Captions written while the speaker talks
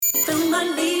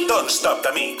Don't Stop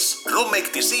the Mix. Room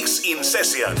 86 in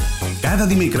Session. Cada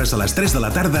dimecres a les 3 de la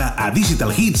tarda a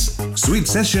Digital Hits, Sweet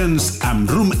Sessions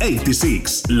amb Room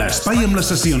 86. L'espai amb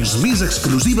les sessions més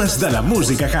exclusives de la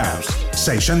música house.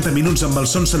 60 minuts amb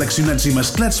els sons seleccionats i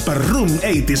mesclats per Room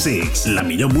 86. La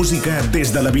millor música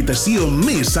des de l'habitació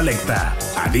més selecta.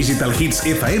 A Digital Hits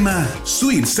FM,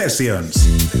 Sweet Sessions.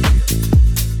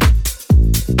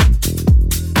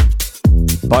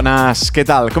 Bones, què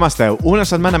tal? Com esteu? Una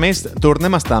setmana més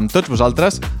tornem a estar amb tots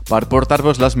vosaltres per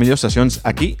portar-vos les millors sessions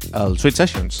aquí, al Sweet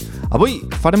Sessions. Avui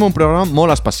farem un programa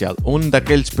molt especial, un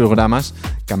d'aquells programes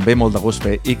que em ve molt de gust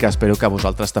fer i que espero que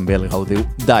vosaltres també el gaudiu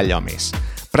d'allò més.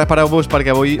 Prepareu-vos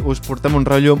perquè avui us portem un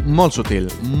rotllo molt sutil,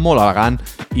 molt elegant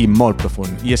i molt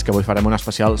profund. I és que avui farem un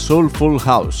especial Soulful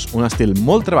House, un estil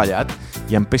molt treballat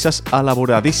i amb peces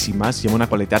elaboradíssimes i amb una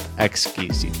qualitat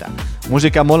exquisita.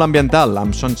 Música molt ambiental,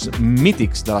 amb sons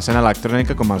mítics de l'escena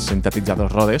electrònica com els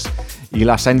sintetitzadors Rhodes i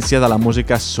l'essència de la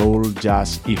música soul,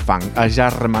 jazz i funk,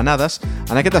 agermanades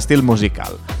en aquest estil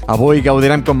musical. Avui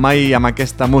gaudirem com mai amb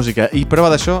aquesta música i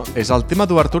prova d'això és el tema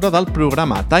d'obertura del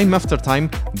programa Time After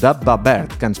Time de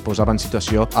Babert, que ens posava en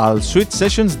situació als Sweet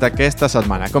Sessions d'aquesta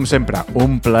setmana. Com sempre,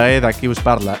 un plaer de qui us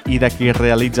parla i de qui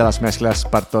realitza les mescles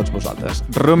per tots vosaltres.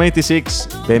 Room 86,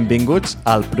 benvinguts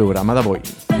al programa d'avui.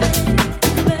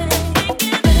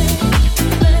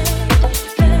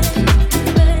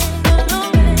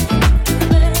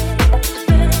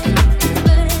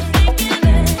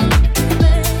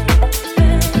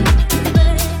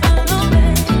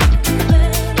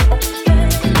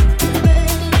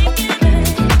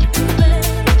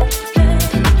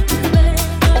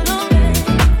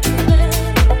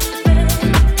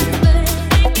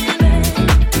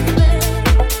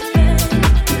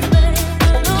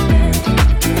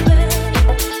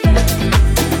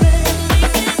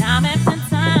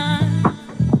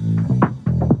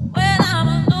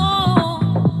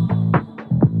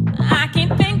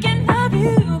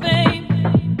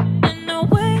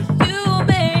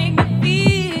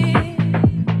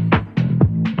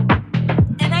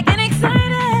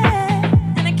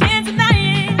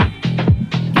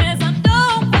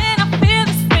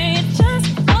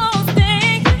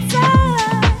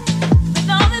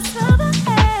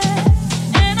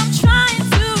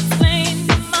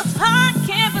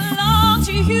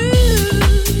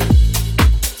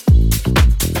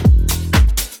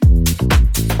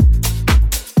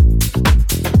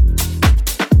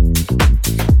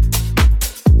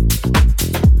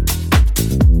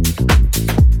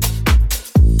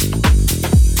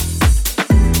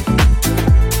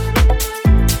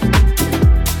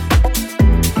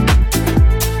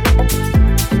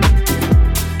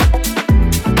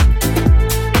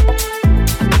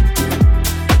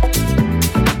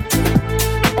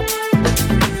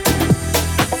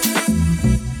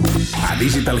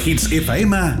 Hits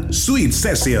FM, Sweet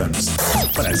Sessions.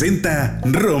 Presenta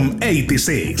Room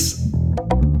 86.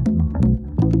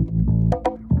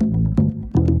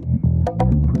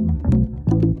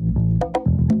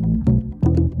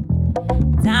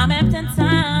 Time after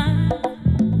time,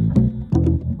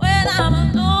 when I'm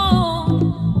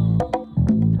alone,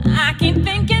 I keep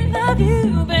thinking of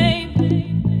you,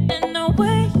 baby, and the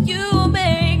way you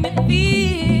make me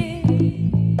feel.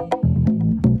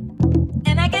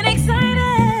 And I get excited.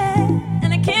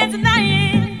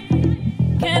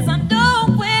 Cause I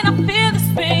know when I feel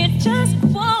this pain, it just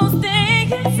won't stay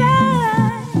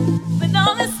inside. With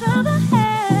all this love I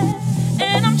have,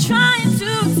 and I'm trying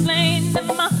to explain that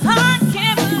my heart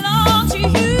can't belong to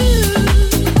you.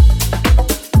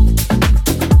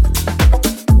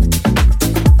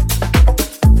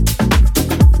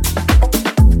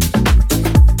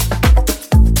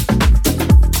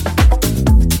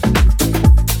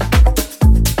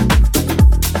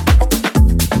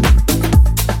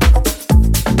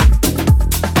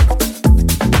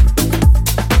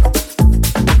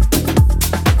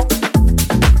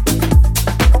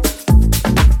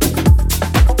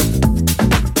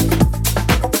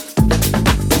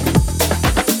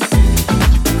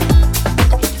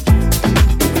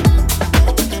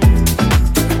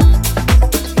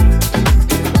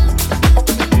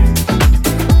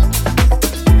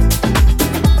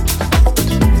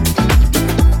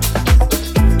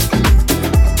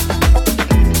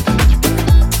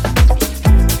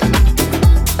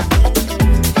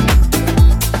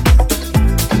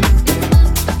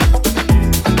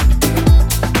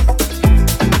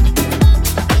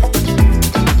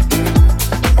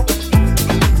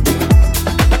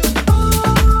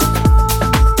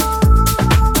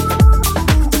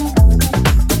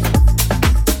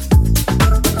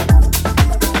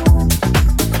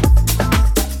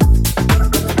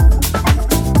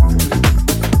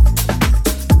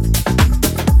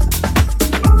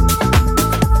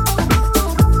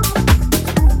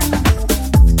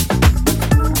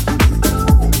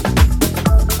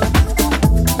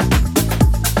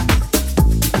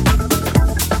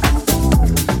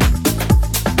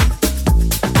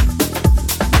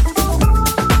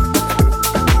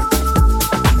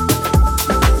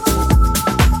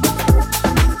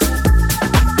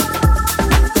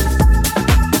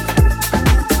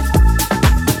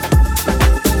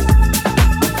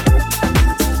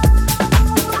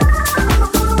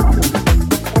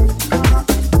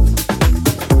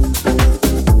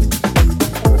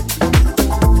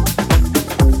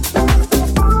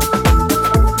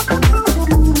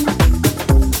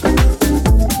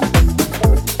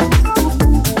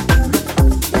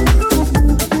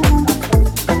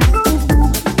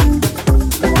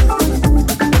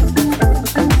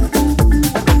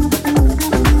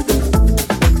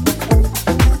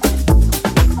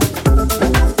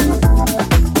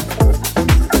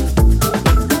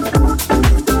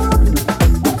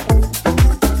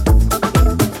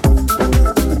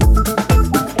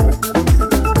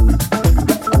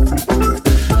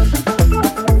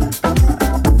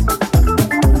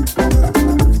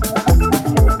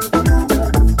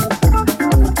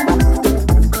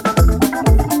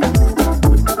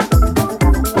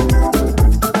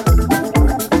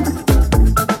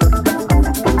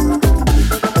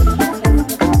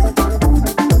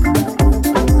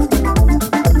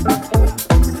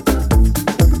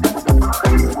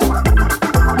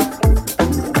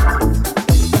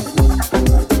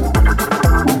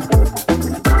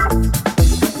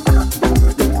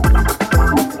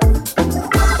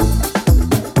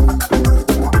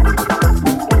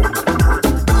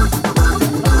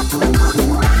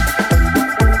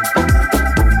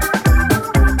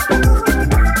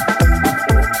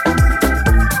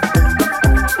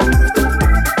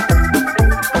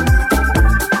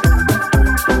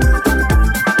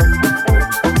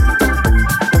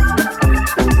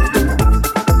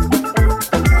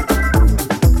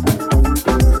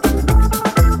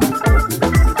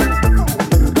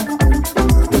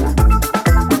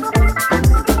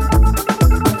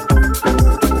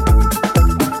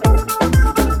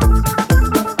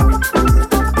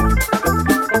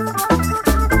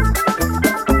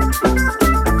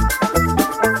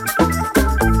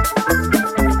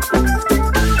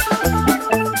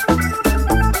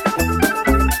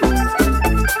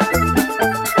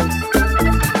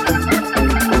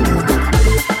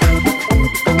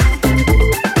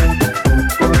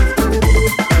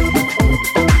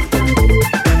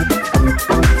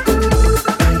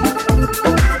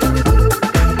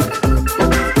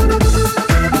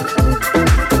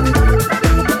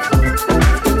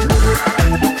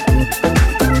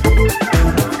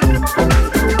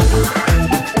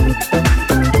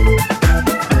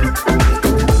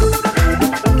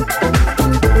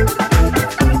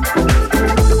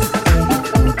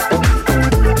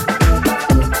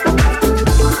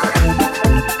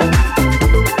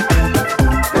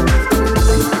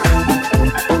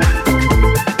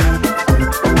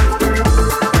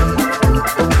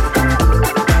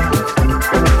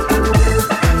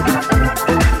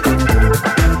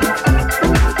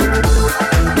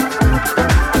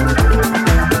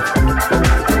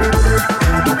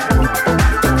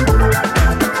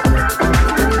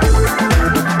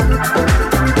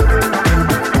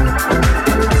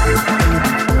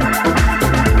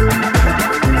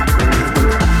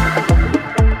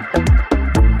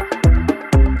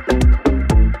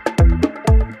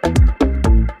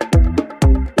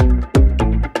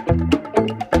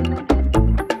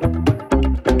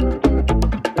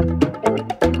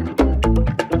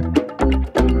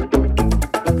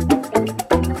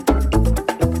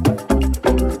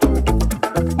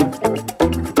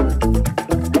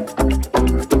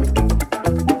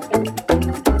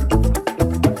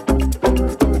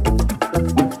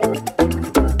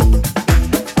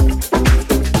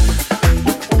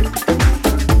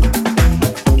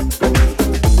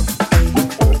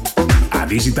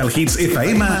 Digital Hits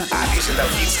FM,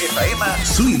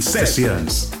 Sweet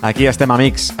Sessions. Aquí estem,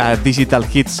 amics, a Digital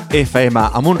Hits FM,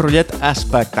 amb un rotllet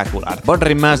espectacular. Bons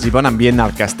ritmes i bon ambient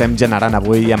el que estem generant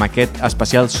avui amb aquest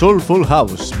especial Soulful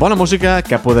House. Bona música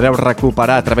que podreu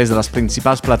recuperar a través de les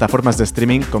principals plataformes de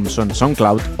streaming com són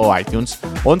SoundCloud o iTunes,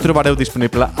 on trobareu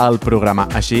disponible el programa,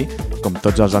 així com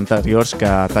tots els anteriors que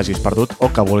t'hagis perdut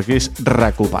o que vulguis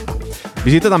recuperar.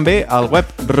 Visita també el web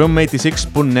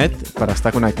room86.net per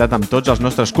estar connectat amb tots els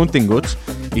nostres continguts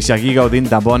i seguir gaudint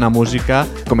de bona música,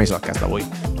 com és el cas d'avui.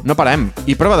 No parem,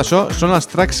 i prova d'això són els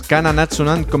tracks que han anat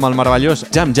sonant com el meravellós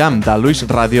Jam Jam de Luis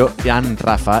Radio i en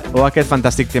Rafa, o aquest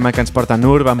fantàstic tema que ens porten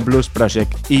Urban Blues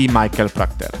Project i Michael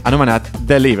Proctor, anomenat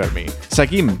Deliver Me.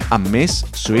 Seguim amb més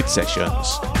Sweet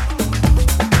Sessions.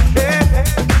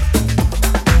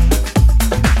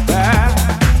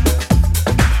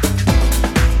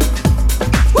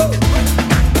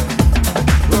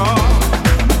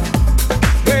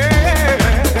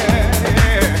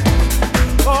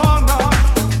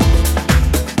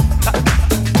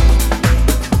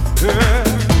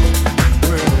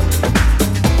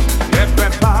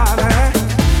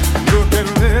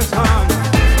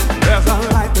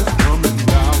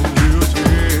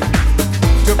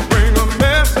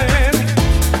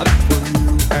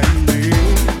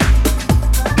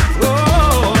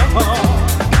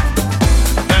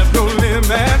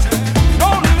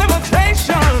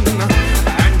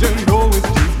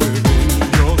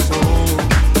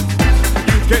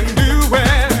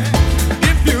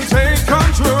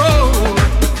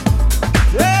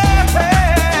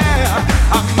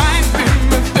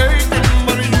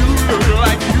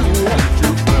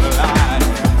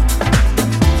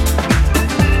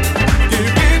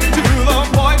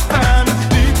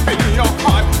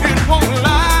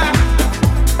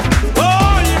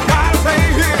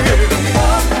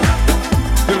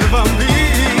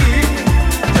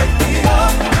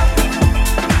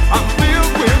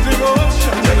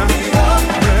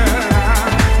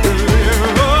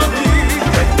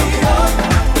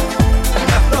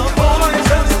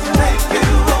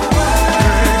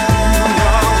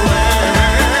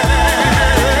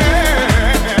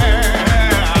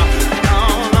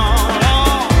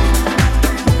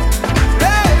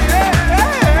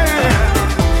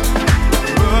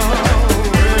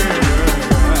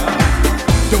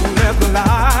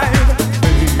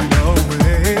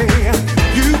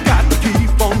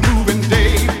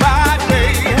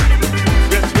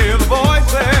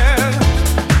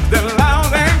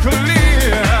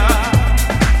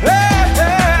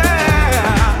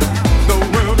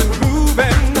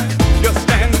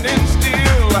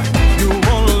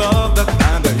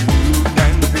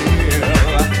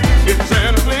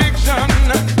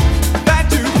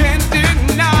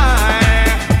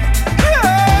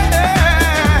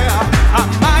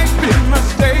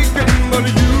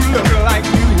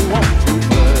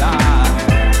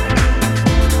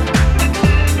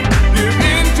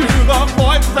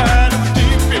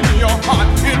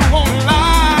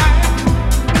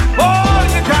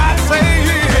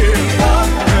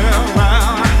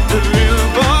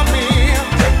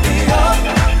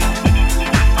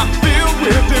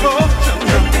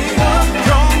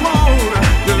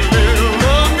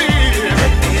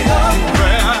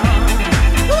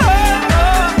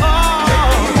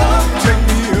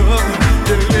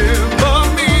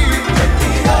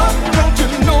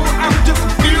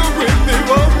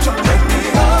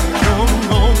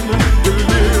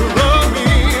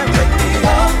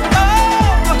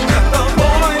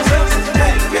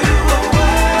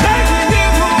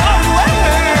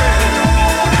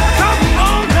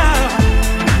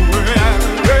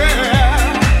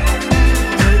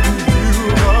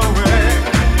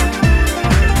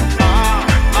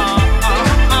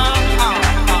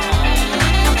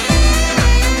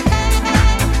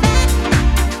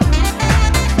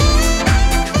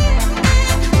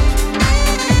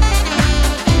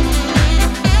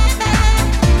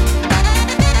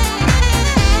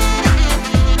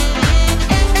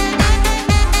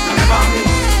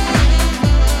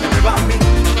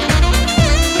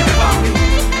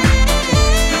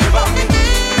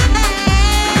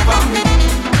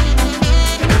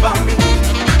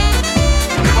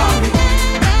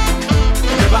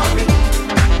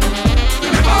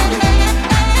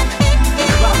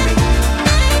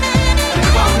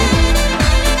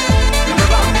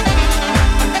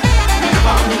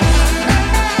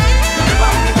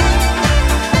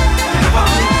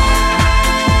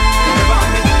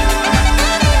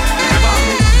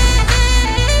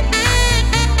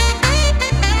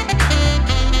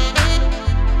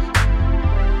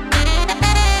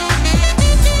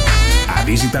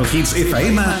 Digital Hits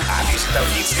FM, a Digital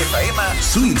Hits FM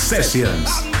Sweet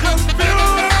Sessions.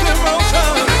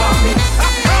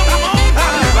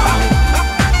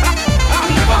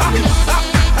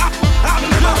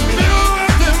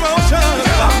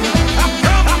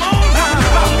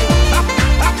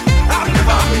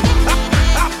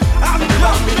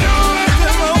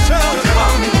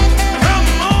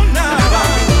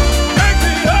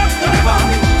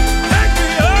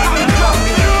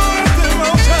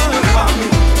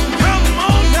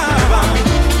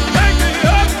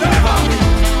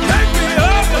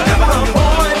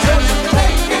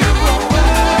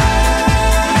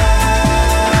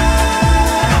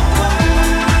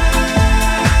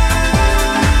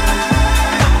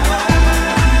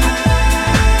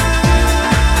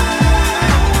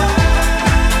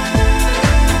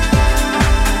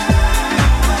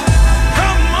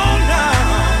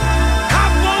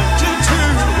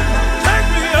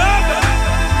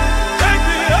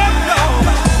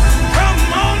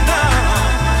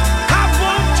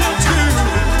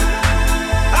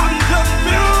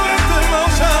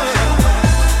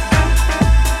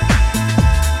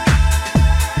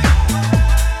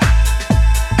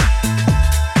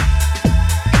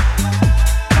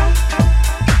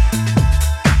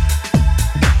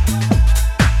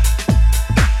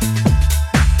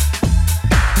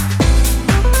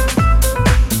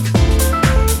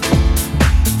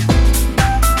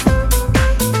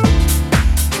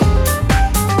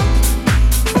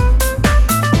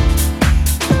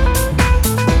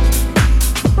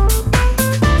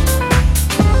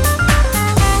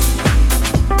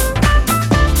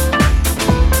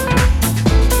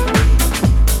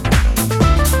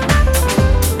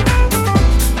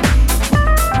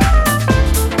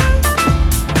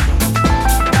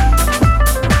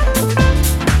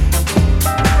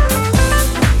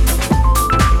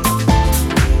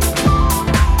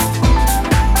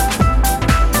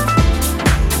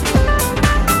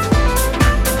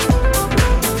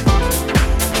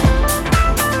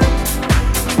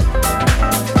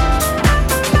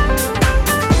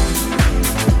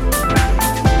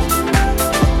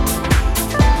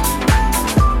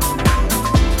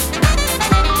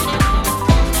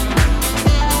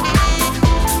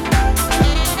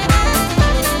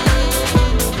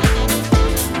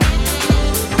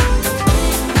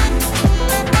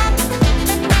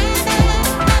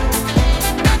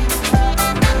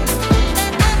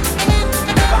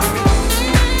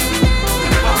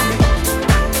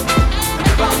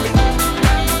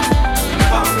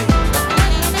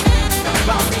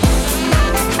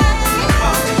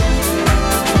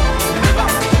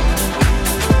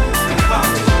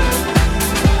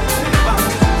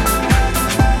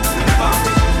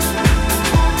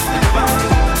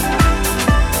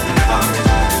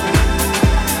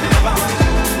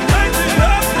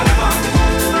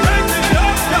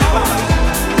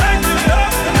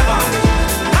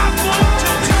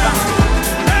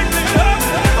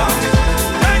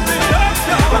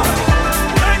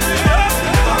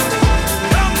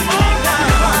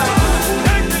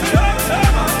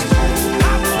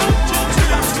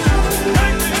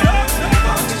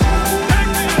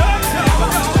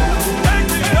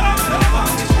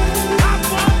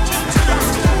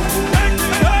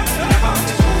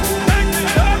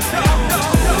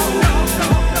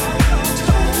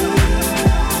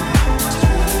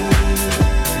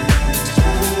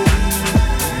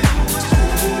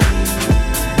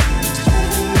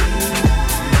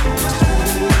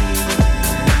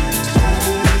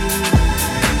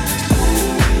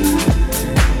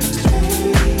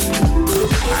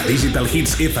 Digital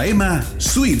Hits FM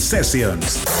Sweet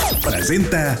Sessions.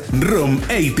 Presenta Room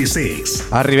 86.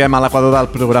 Arribem a l'equador del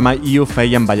programa i ho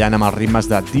fèiem ballant amb els ritmes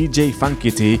de DJ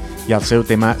Funky T i el seu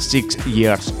tema 6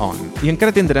 Years On. I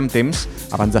encara tindrem temps,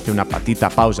 abans de fer una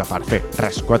petita pausa per fer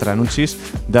 4 anuncis,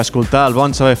 d'escoltar el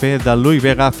bon saber fer de Louis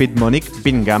Vega feat Monique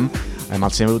Bingham amb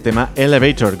el seu tema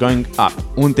Elevator Going Up,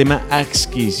 un tema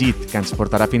exquisit que ens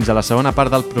portarà fins a la segona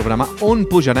part del programa on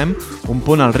pujarem un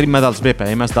punt al ritme dels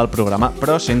BPMs del programa,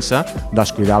 però sense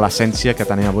descuidar l'essència que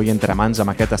tenim avui entre mans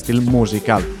amb aquest estil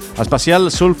musical. Especial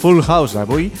Soulful House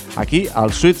avui, aquí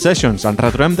al Sweet Sessions. Ens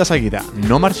retrobem de seguida.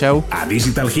 No marxeu. A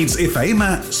Digital Hits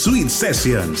FM Sweet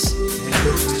Sessions.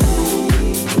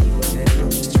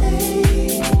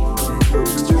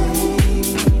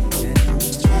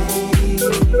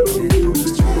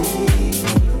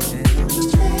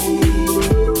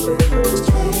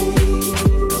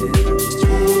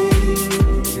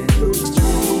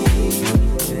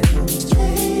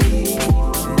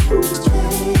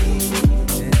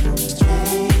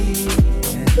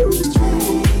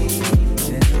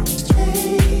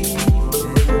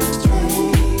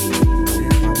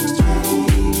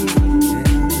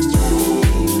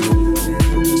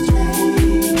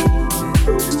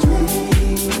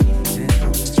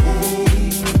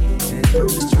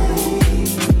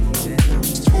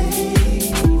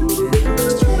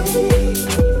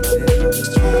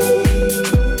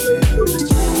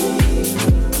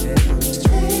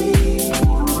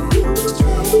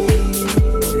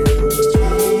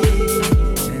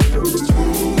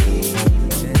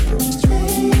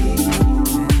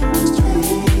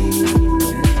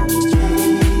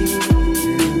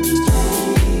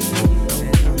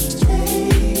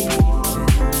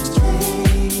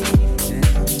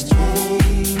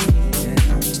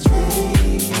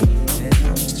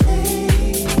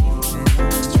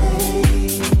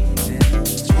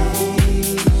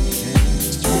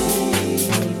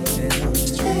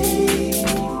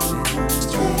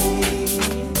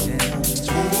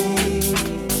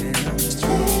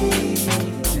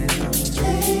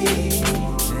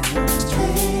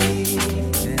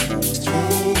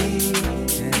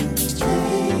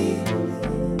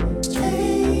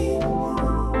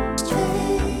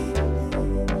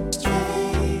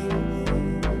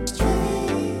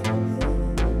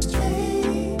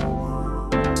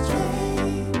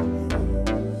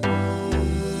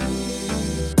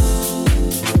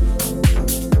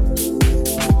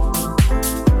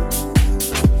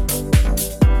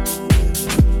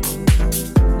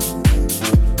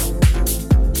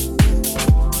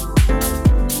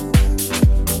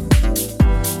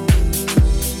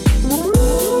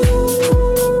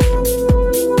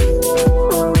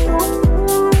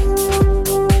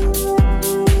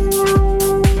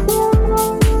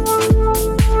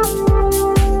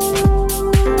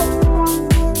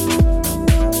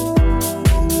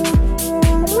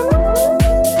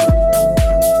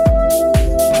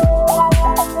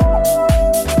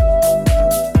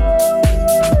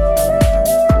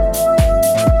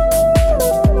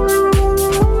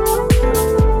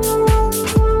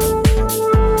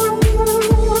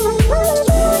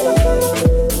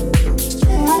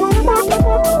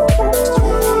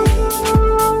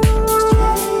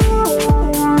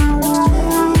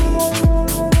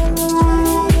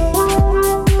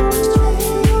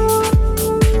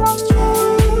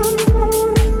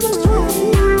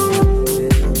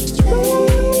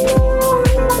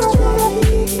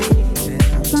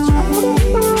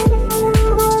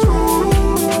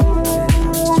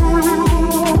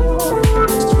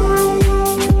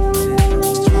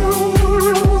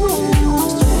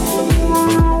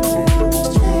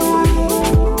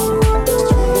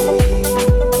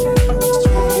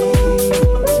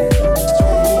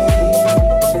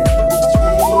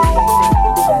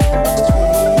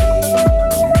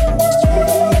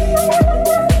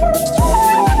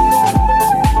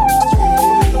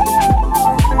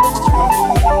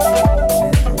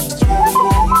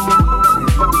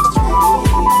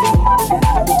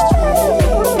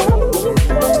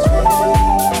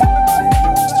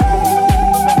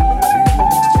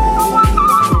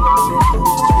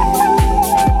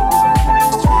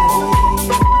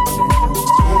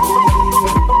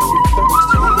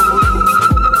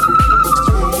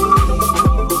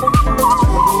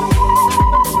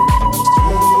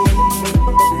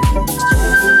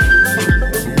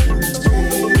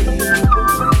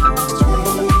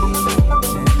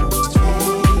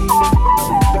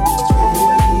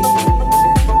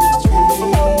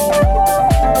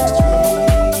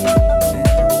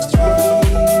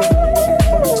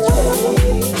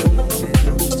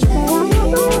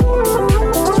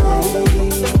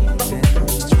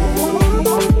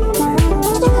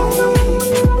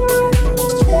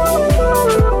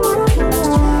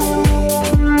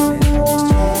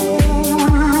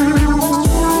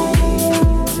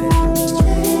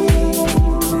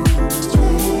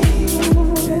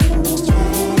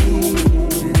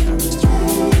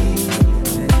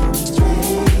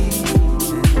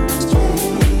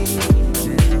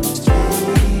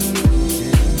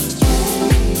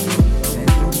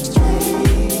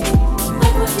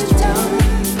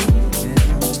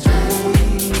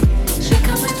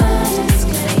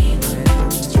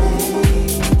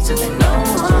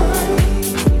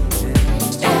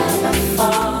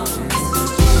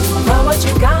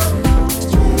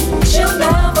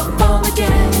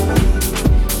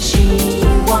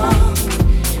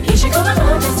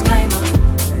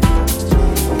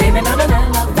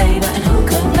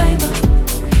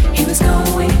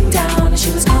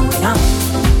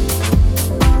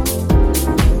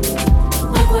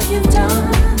 you've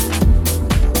done.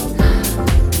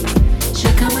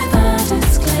 She'll come with a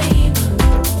disclaimer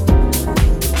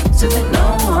so that no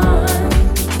one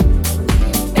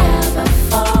ever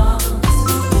falls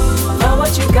for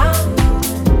what you got.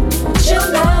 She'll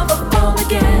never fall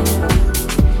again.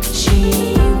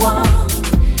 She won't.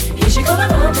 Here she come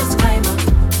with a disclaimer.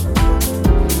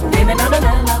 Baby, not an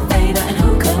elevator, and who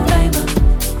could blame her?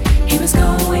 He was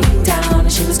going down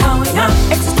and she was going up.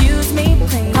 Excuse me,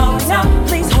 please. Going up.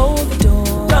 Please hold the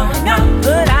door. Going up.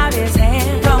 Put out his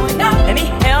hand. Going up. And he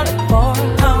held it for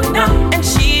her. Going up. And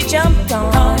she jumped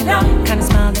on. Going up. Kinda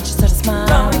smiled and she sort of smiled.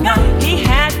 Going up. He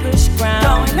had pushed ground.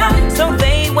 Going up. So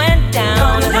they went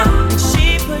down. Going up. And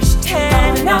she pushed him.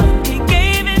 Going up. He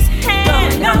gave his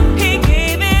hand. Going up. He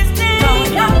gave his name.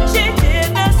 Going up. She did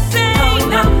the same.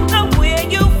 Going up. Now where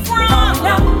you from? Going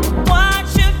up. What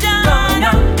you done? Going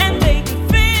up. And they could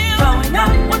feel going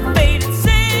up what faded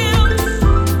sails.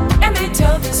 And they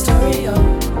tell this story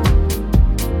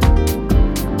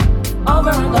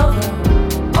over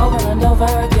and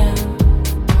over again.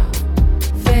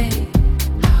 Fade,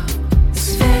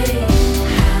 fade.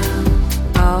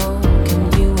 Oh, can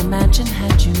you imagine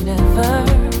had you never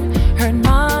heard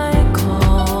my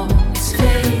calls?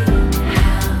 Fade.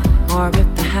 Or if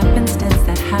the happenstance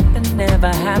that happened never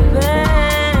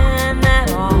happened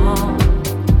at all.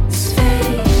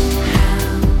 Fade.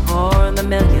 Or the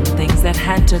million things that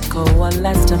had to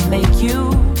coalesce to make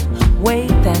you wait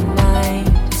that night.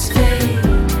 Fade.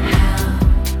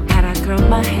 Had I curled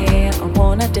my hair or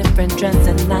worn a different dress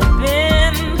and not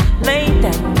been late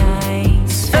that night.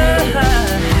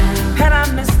 Had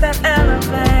I missed that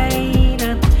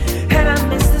elevator, had I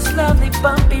missed this lovely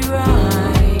bumpy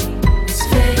ride,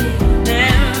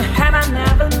 then had I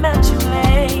never met you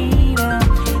later,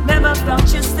 never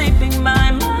felt you sleeping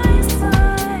by my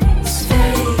side.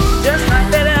 Just like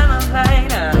that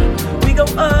elevator, we go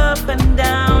up and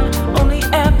down, only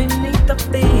air beneath the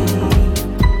feet.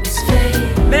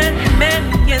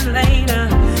 Many years later,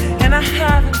 and I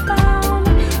haven't found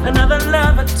another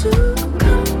lover to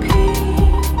compete.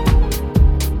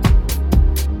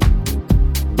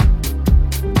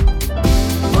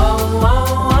 Whoa, whoa,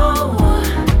 whoa,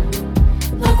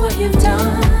 look what you've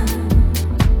done.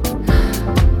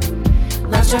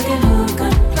 Love struck and who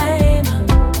could blame her?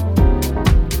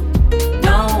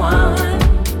 No one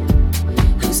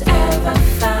who's ever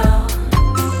felt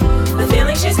the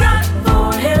feeling she's got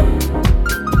for him.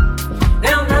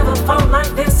 They'll never fall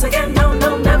like this again, no,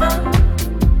 no, never.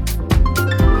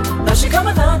 Though she come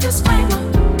with a disclaimer,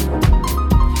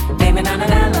 maybe not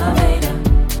an elevator.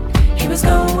 He was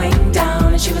going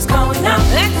down and she was going up.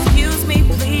 Excuse me,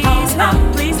 please, going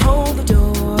up. Please hold the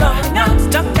door. Going up.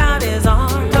 Stuck out his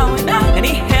arm. Going up. And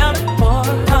he held it for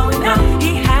her. Going up.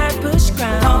 He had pushed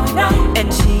ground. Going up.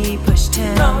 And she pushed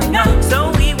him. Going up.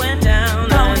 So he went down.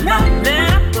 Going up.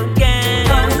 Then up again.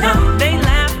 Going up. They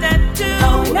laughed at two.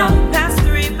 Going up. Past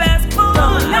three, past four.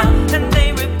 Going up. And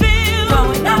they revealed.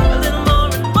 Going up. A little more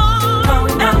and more.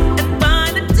 Going up. And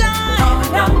by the time.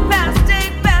 Going up. Past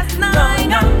 8, past 9.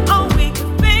 Going up. Oh, we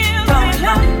could feel. Going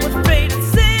up. What faded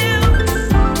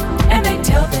sails. And they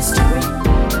tell this story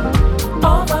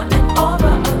over and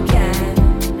over again.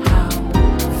 How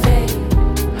fade,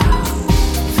 how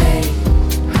fade,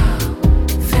 how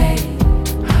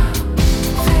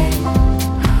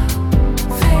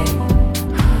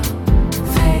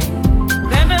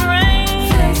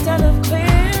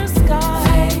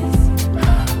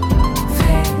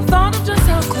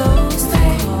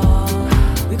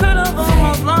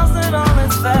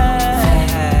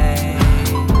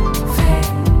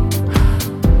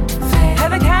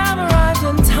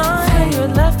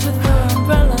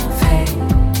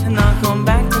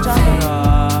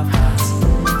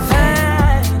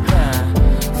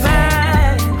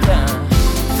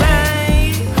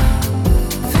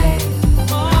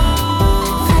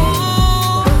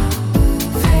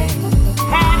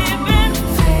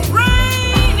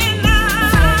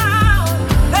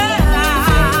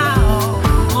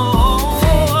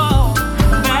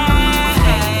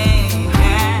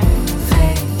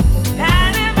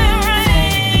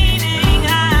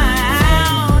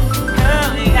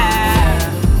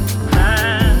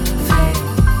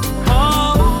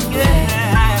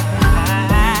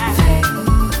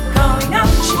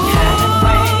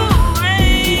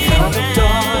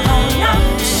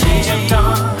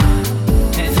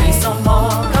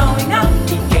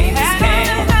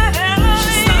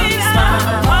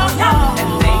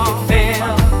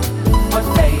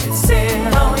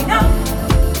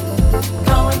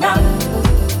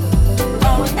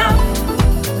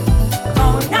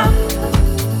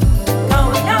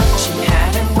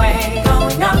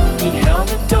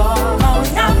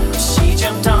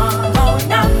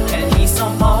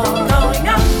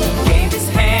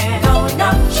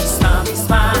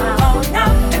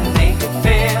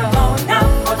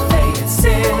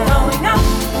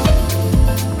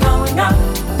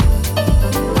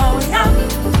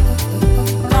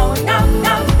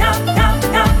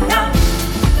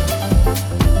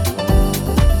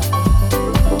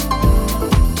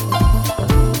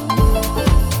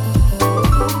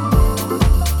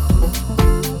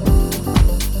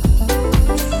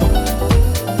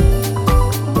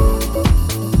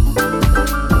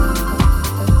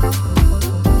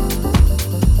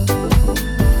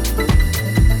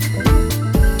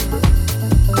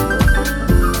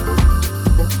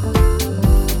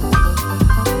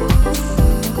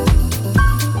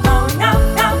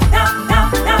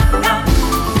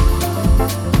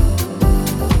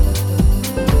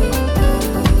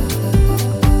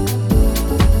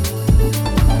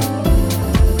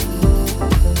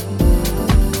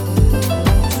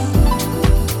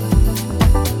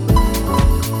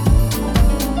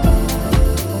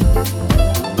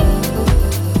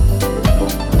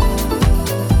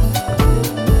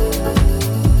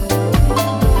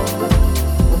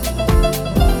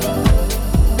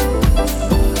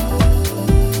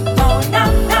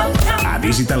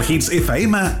Digital Hits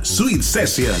FM Sweet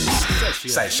Sessions.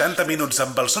 60 minuts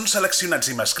amb els sons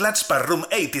seleccionats i mesclats per Room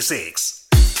 86.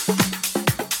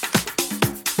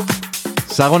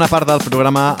 Segona part del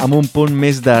programa amb un punt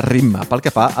més de ritme pel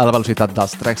que fa a la velocitat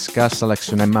dels tracks que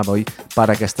seleccionem avui per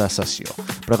aquesta sessió.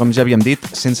 Però com ja havíem dit,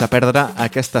 sense perdre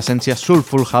aquesta essència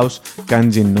Soulful House que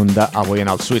ens inunda avui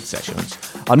en els Sweet Sessions.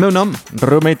 El meu nom,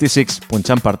 Room 86,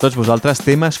 punxant per tots vosaltres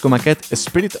temes com aquest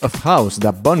Spirit of House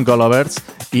de Bon Golovers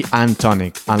i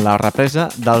Antonic. En la represa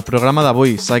del programa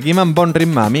d'avui seguim amb bon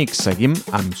ritme, amics, seguim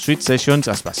amb Sweet Sessions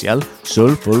especial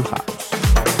Soulful House.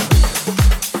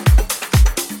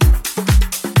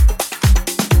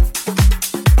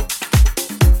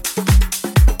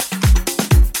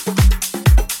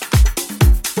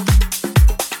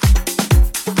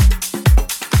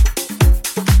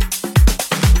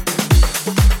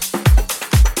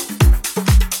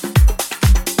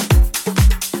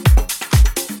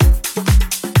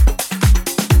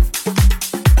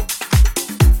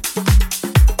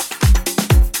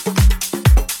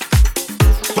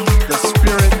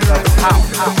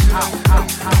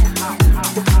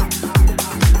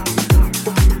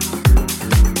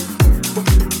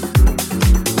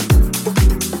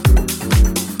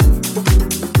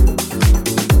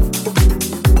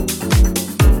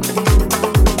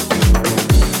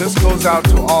 Out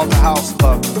to all the house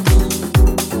lovers,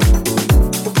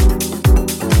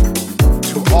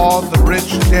 to all the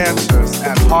rich dancers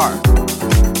at heart.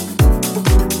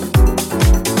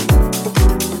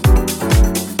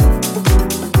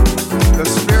 The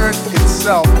spirit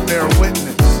itself bear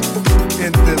witness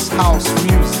in this house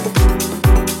music.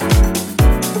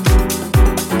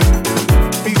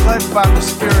 Be led by the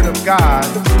Spirit of God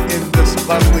in this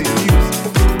lovely music.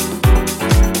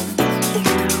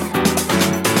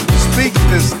 Speak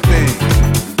this thing.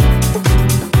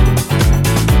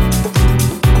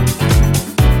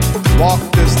 Walk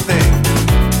this thing.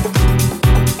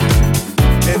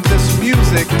 In this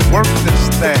music, work this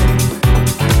thing.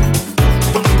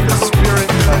 The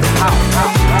spirit of house.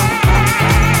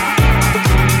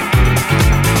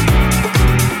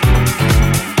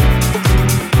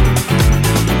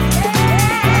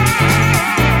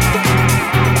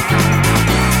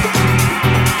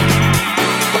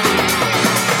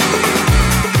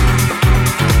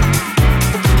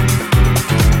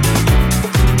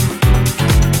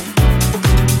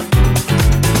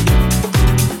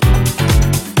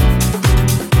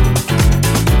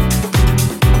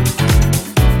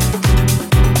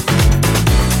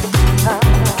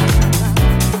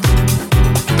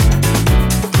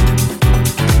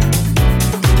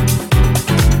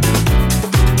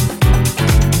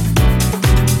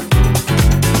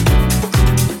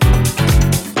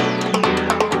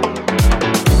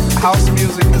 House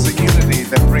music is a unity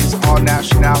that brings all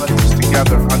nationalities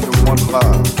together under one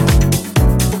love.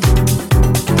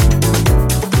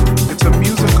 It's a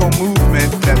musical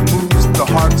movement that moves the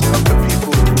hearts of the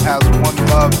people who has one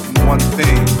love and one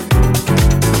thing.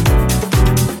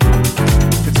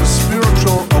 It's a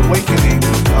spiritual awakening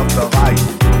of the light.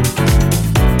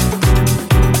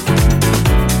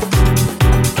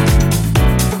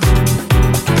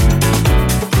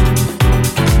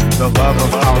 The love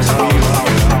of house music.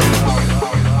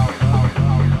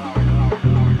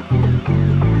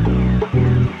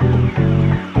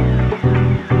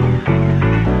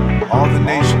 All the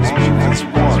nations move as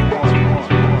one.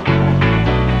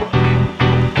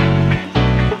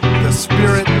 The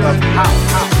spirit of house.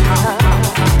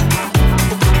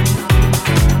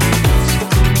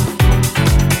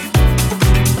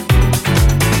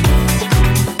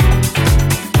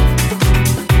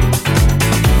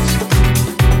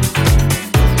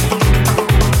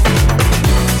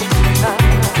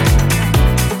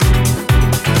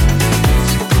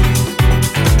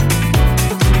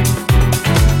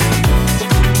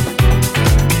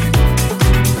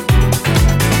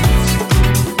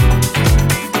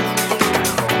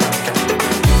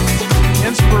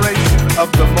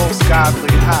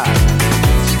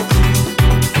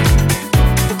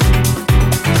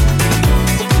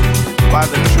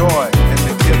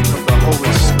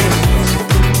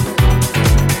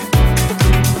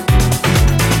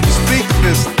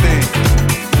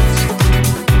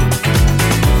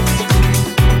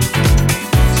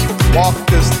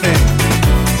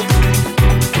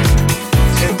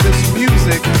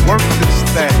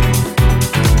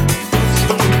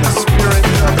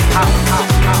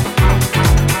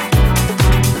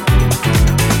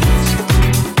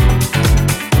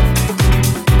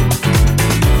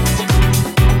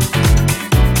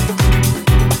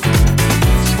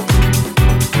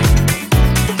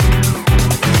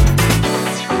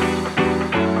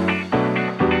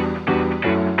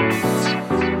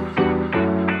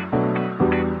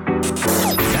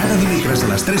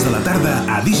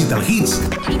 Digital Hits,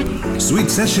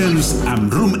 Sweet Sessions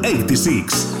amb Room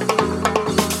 86.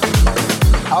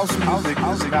 House music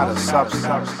is not a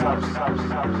substance.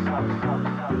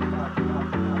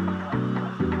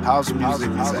 House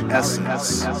music is an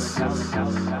essence.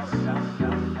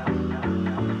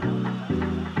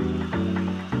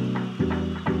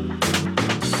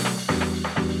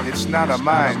 It's not a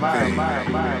mind thing.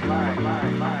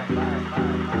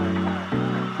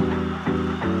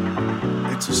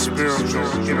 It's a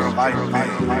spiritual inner life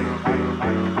thing.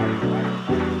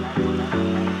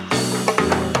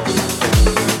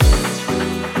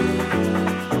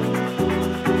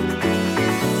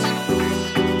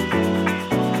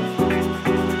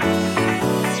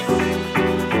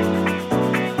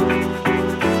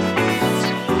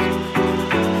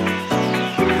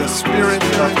 Spirit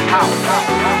of house.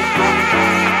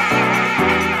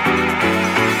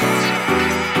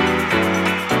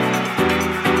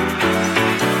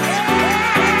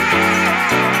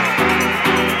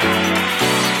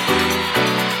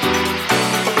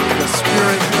 The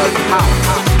spirit of house.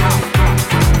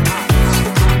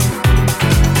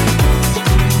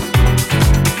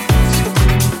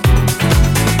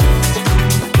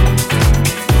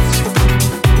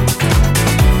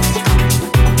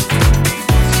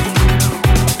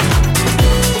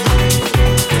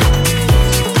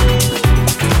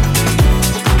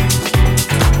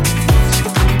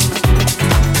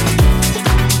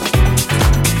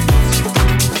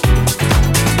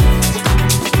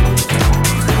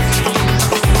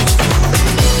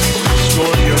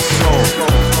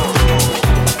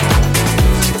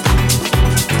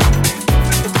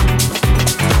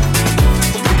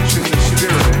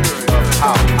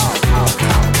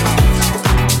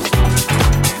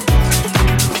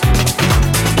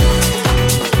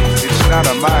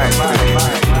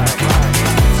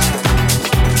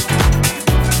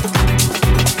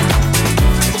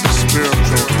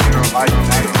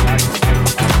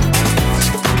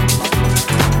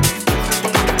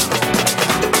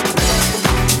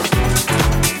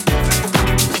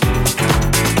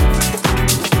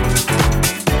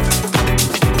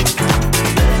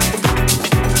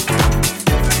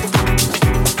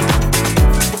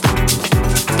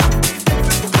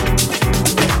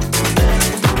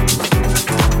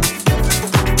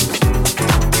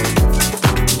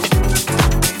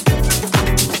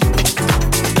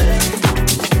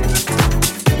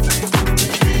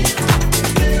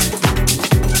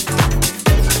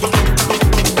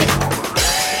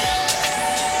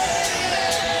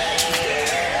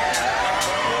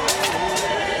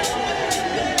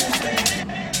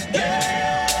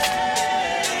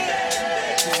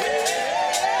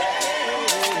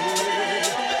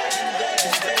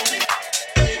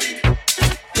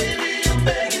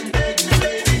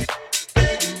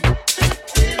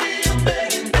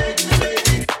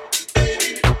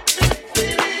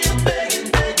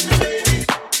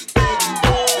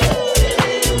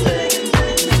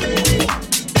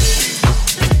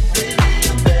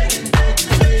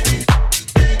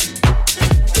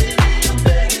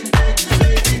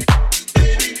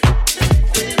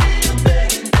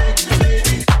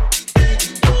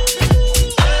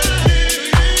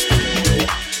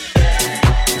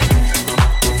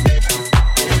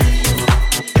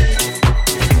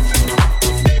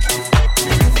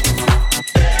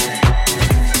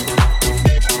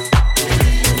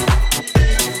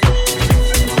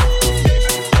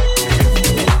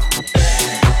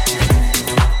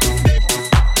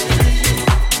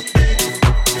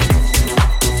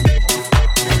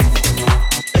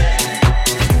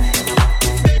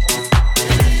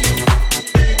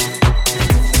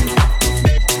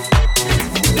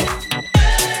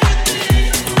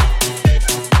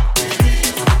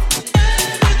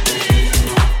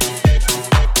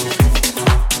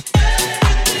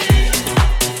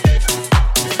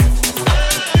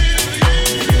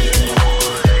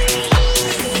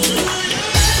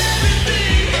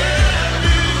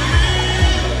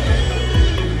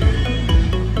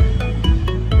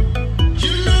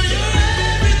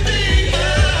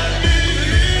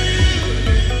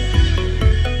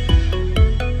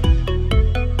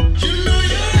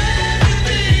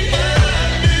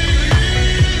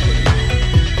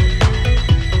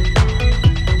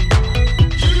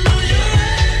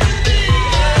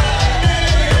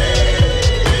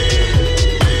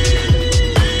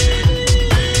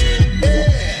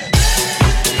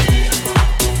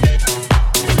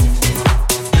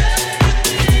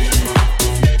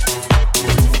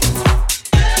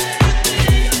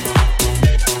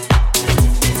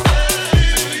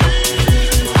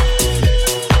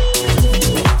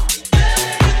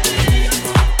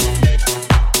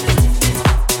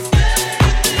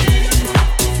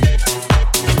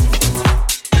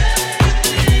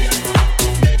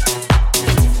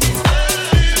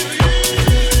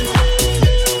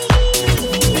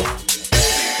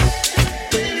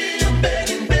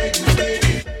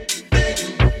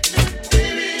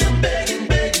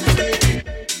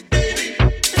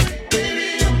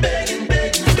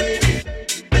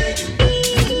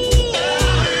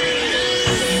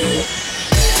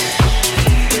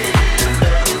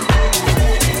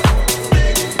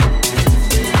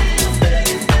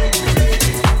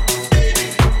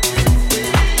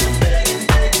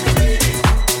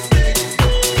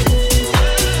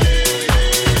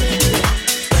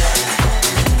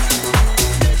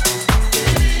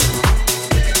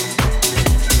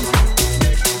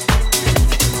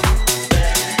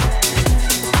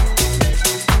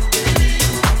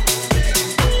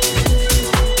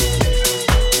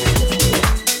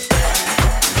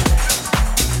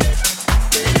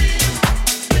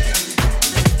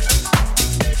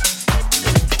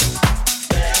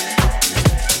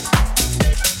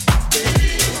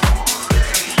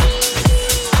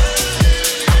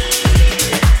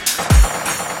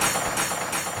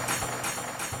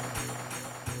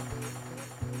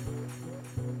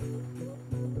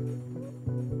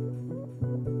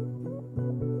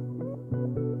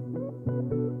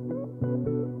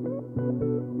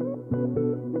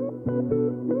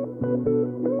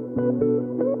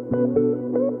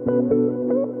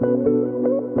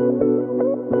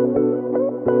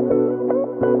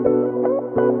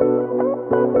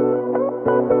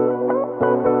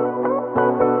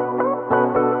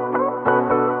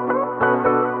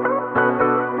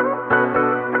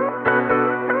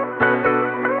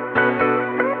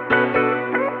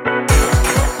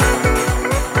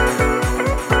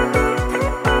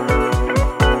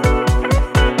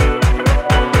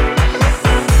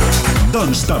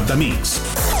 the Mix.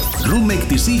 Room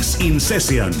 86 in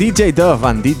Session. DJ Dove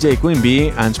and DJ Queen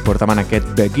Bee ens portaven aquest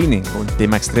Beginning, un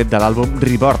tema extret de l'àlbum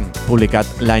Reborn, publicat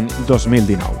l'any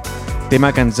 2019.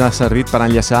 Tema que ens ha servit per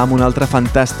enllaçar amb una altra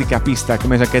fantàstica pista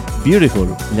com és aquest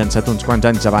Beautiful, llançat uns quants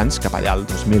anys abans, cap allà al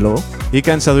 2001, i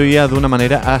que ens seduïa d'una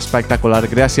manera espectacular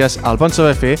gràcies al bon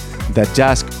saber fer de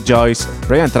Jask, Joyce,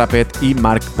 Brian Trappett i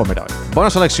Mark Pomeroy. Bona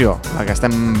selecció, la que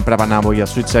estem preparant avui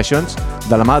als Sweet Sessions,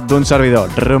 de la mà d'un servidor,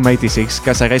 Room 86,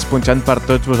 que segueix punxant per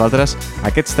tots vosaltres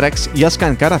aquests tracks i els que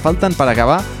encara falten per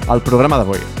acabar el programa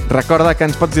d'avui. Recorda que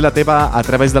ens pots dir la teva a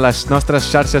través de les nostres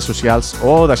xarxes socials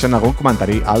o deixant algun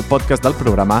comentari al podcast del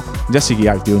programa, ja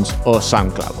sigui iTunes o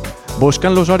SoundCloud.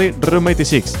 Buscant l'usuari Room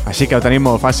 86, així que ho tenim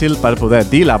molt fàcil per poder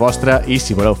dir la vostra i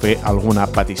si voleu fer alguna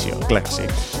petició. Clar que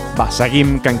sí. Va,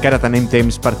 seguim, que encara tenim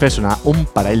temps per fer sonar un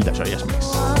parell de joies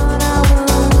més.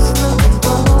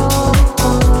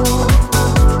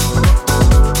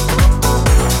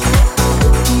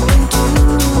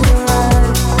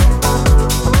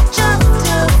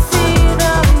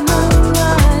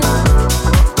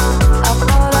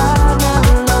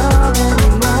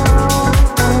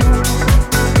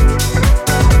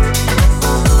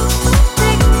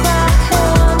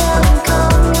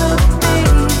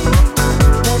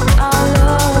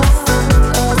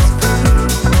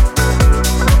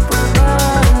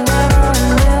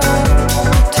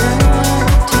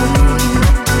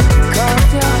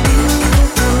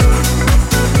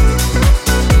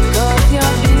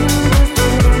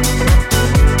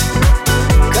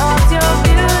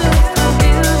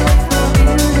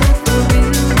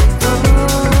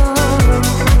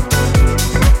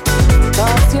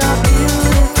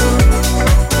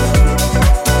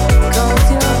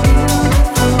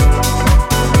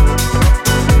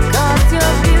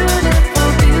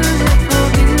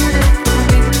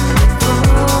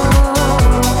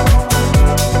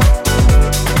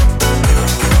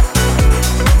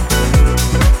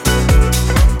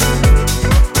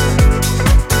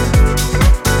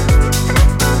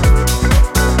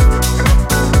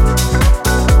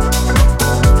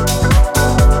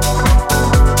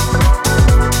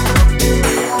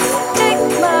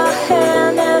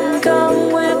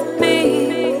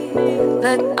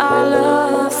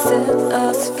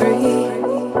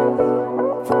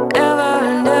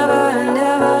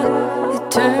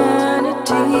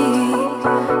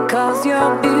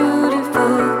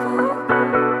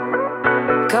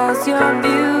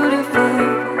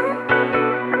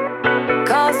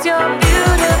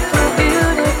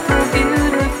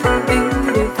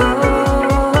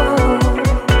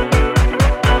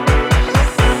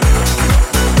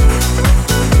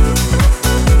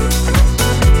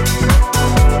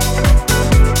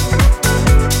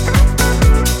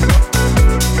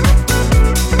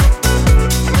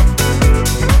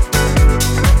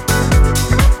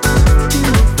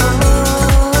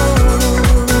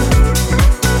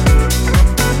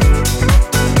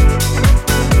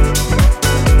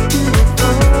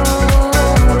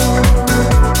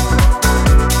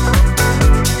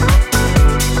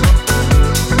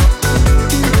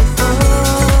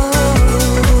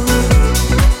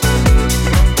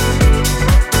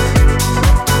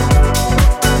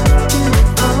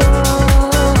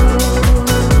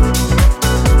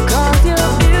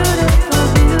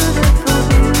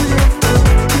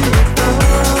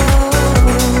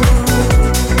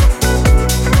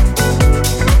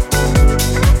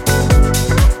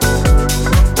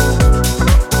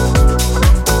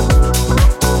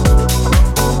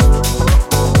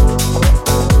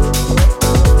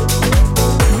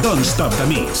 Stop the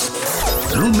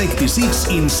Mix. Room 86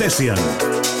 in Session. Cause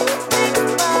you're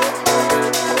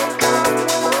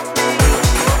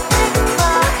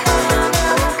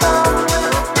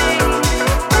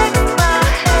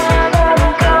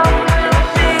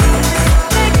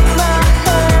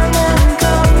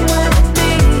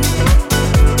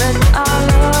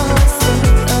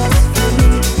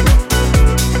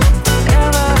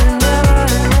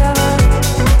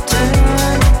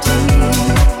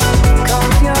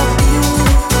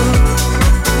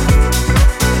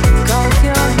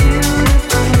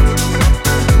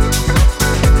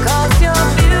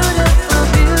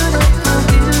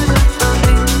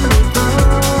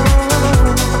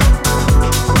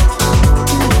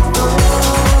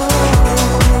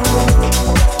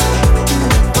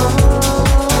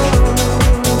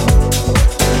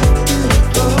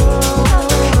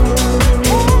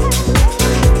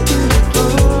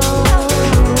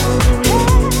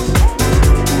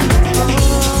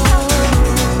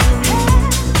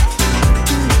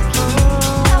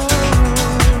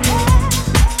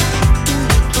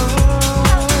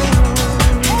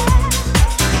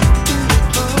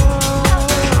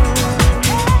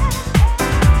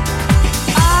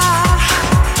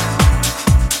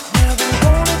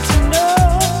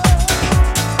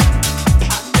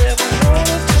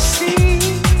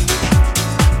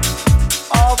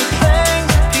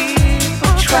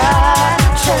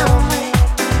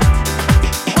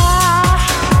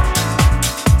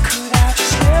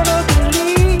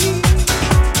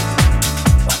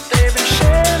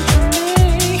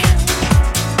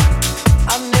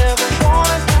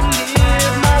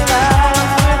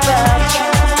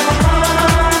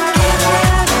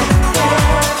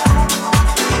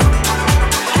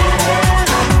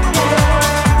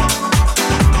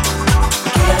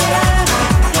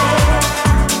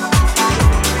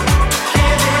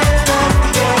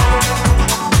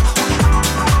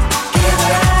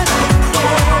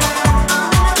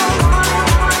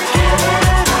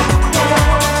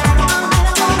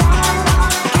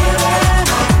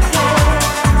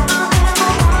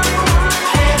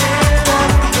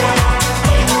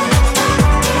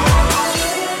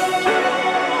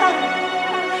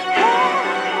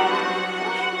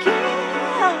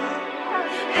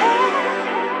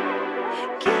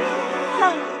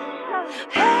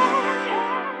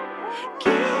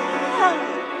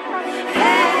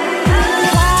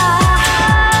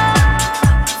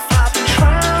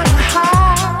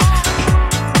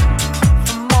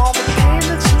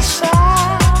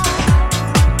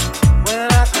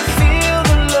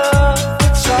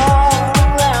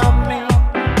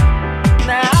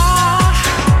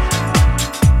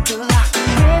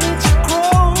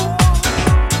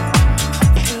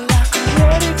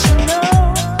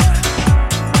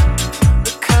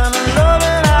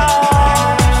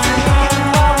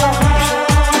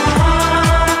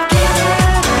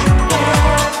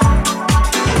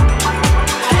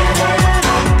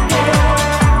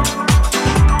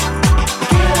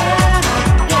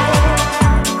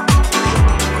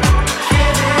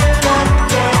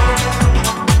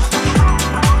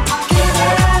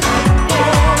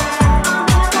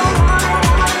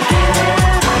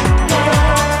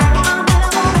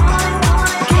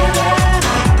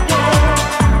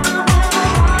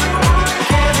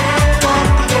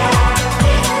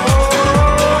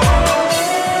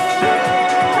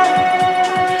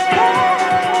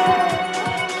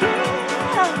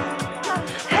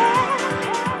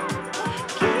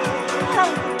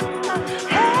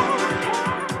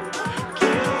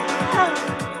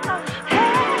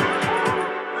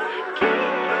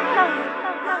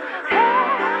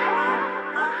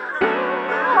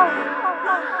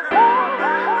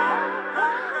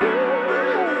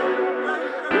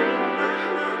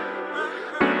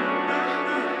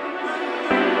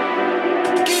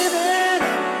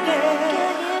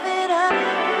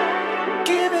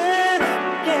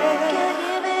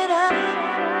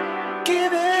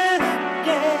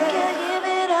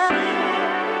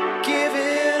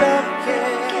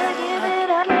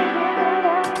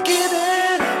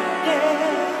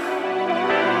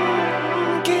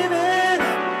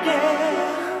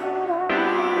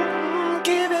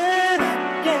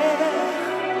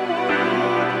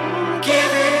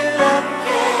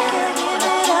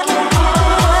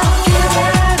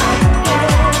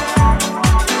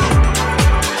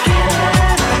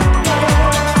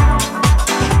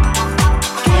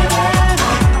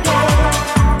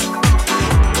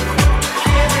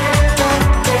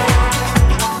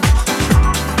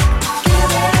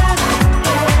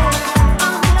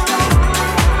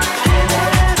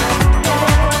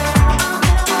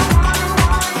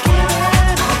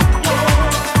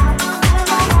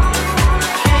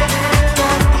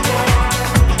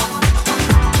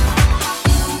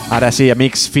Ara sí,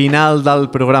 amics, final del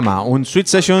programa. Un Sweet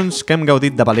Sessions que hem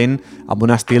gaudit de valent amb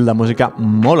un estil de música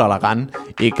molt elegant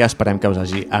i que esperem que us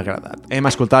hagi agradat. Hem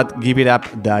escoltat Give It Up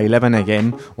de 11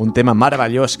 AM, un tema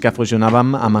meravellós que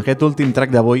fusionàvem amb aquest últim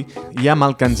track d'avui i amb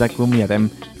el que ens acomiadem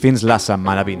fins la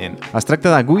setmana vinent. Es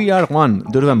tracta de We Are One,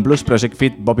 d'Urban Blues Project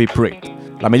Fit Bobby Pruitt.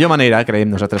 La millor manera,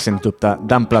 creiem nosaltres sens dubte,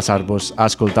 d'emplaçar-vos a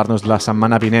escoltar-nos la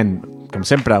setmana vinent. Com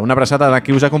sempre, una abraçada de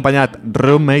qui us ha acompanyat,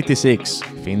 Room 86.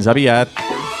 Fins aviat!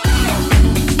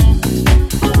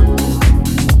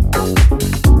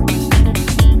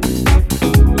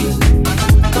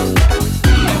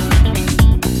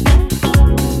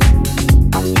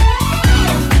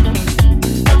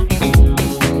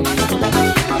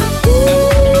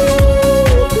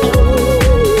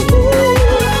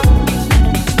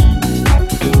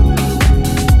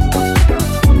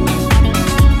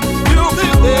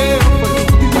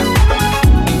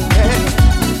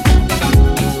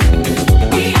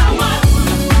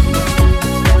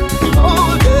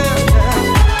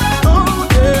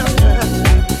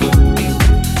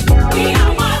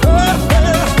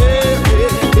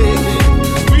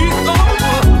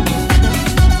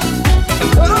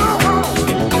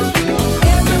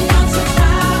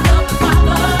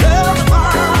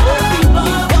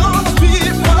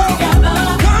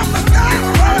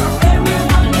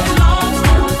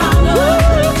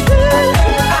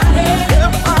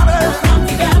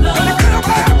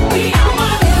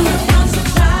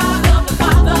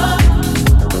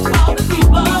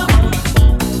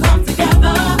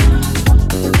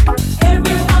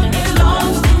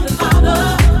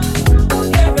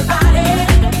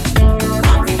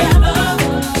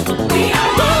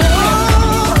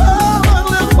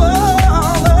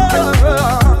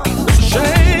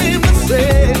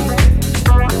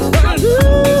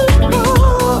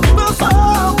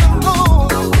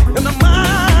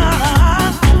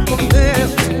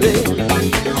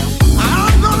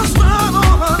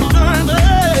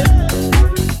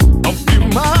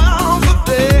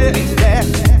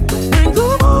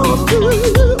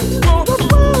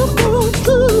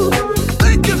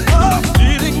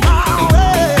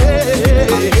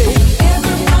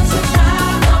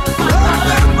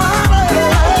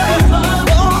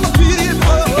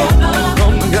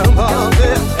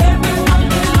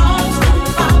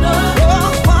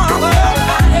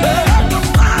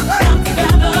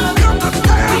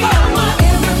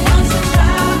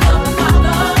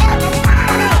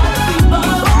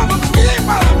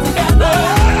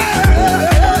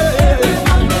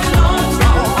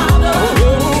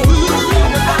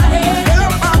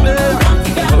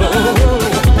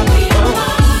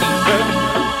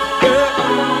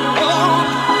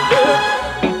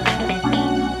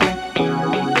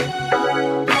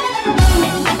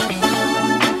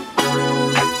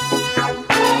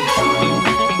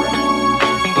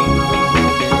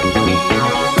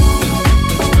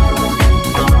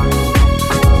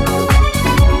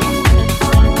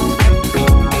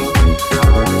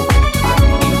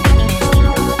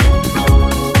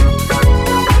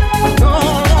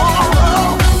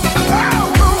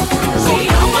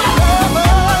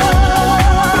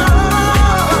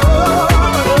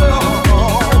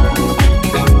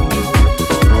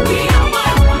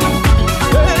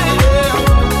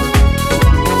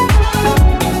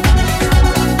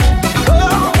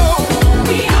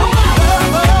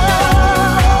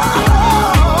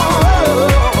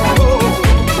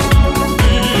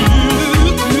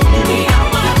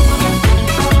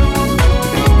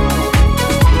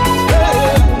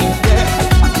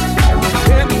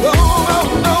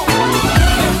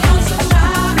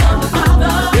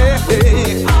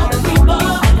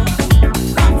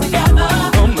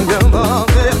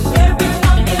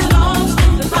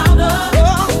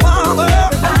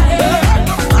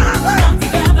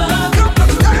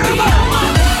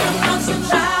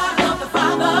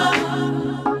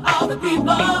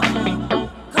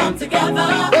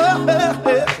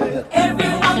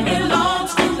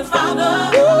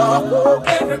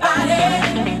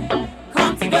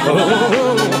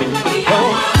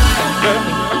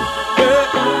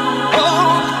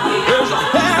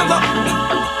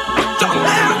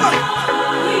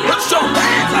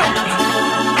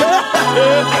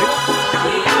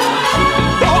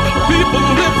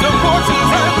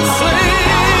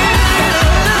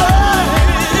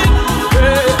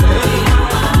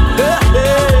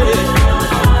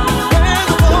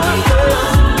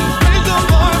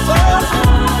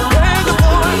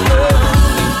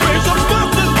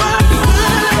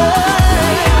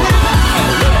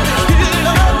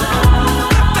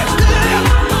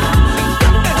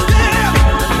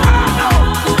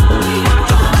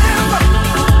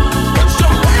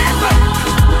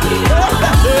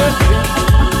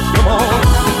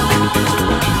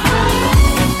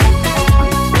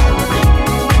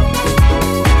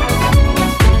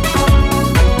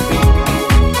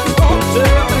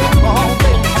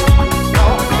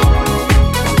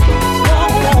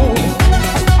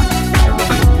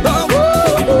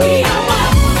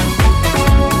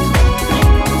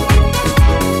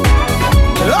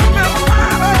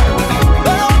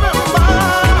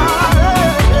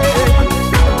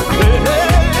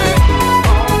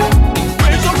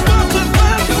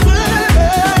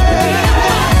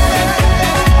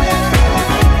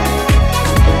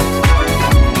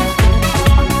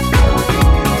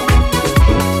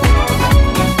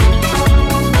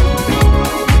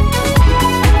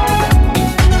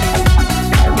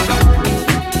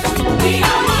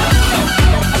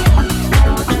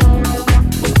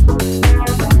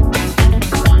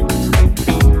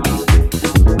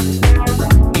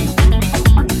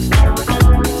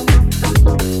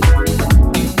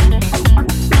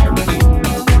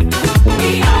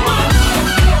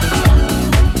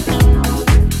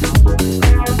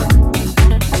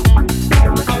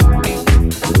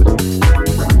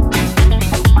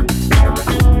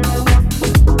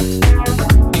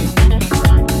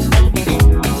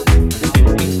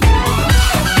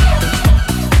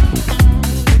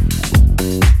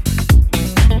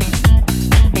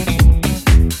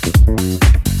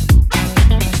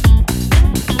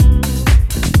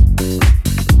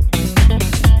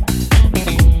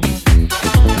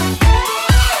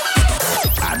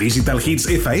 Digital Hits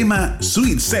FM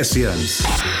Sweet Sessions.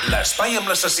 L'espai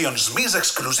amb les sessions més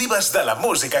exclusives de la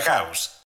música house.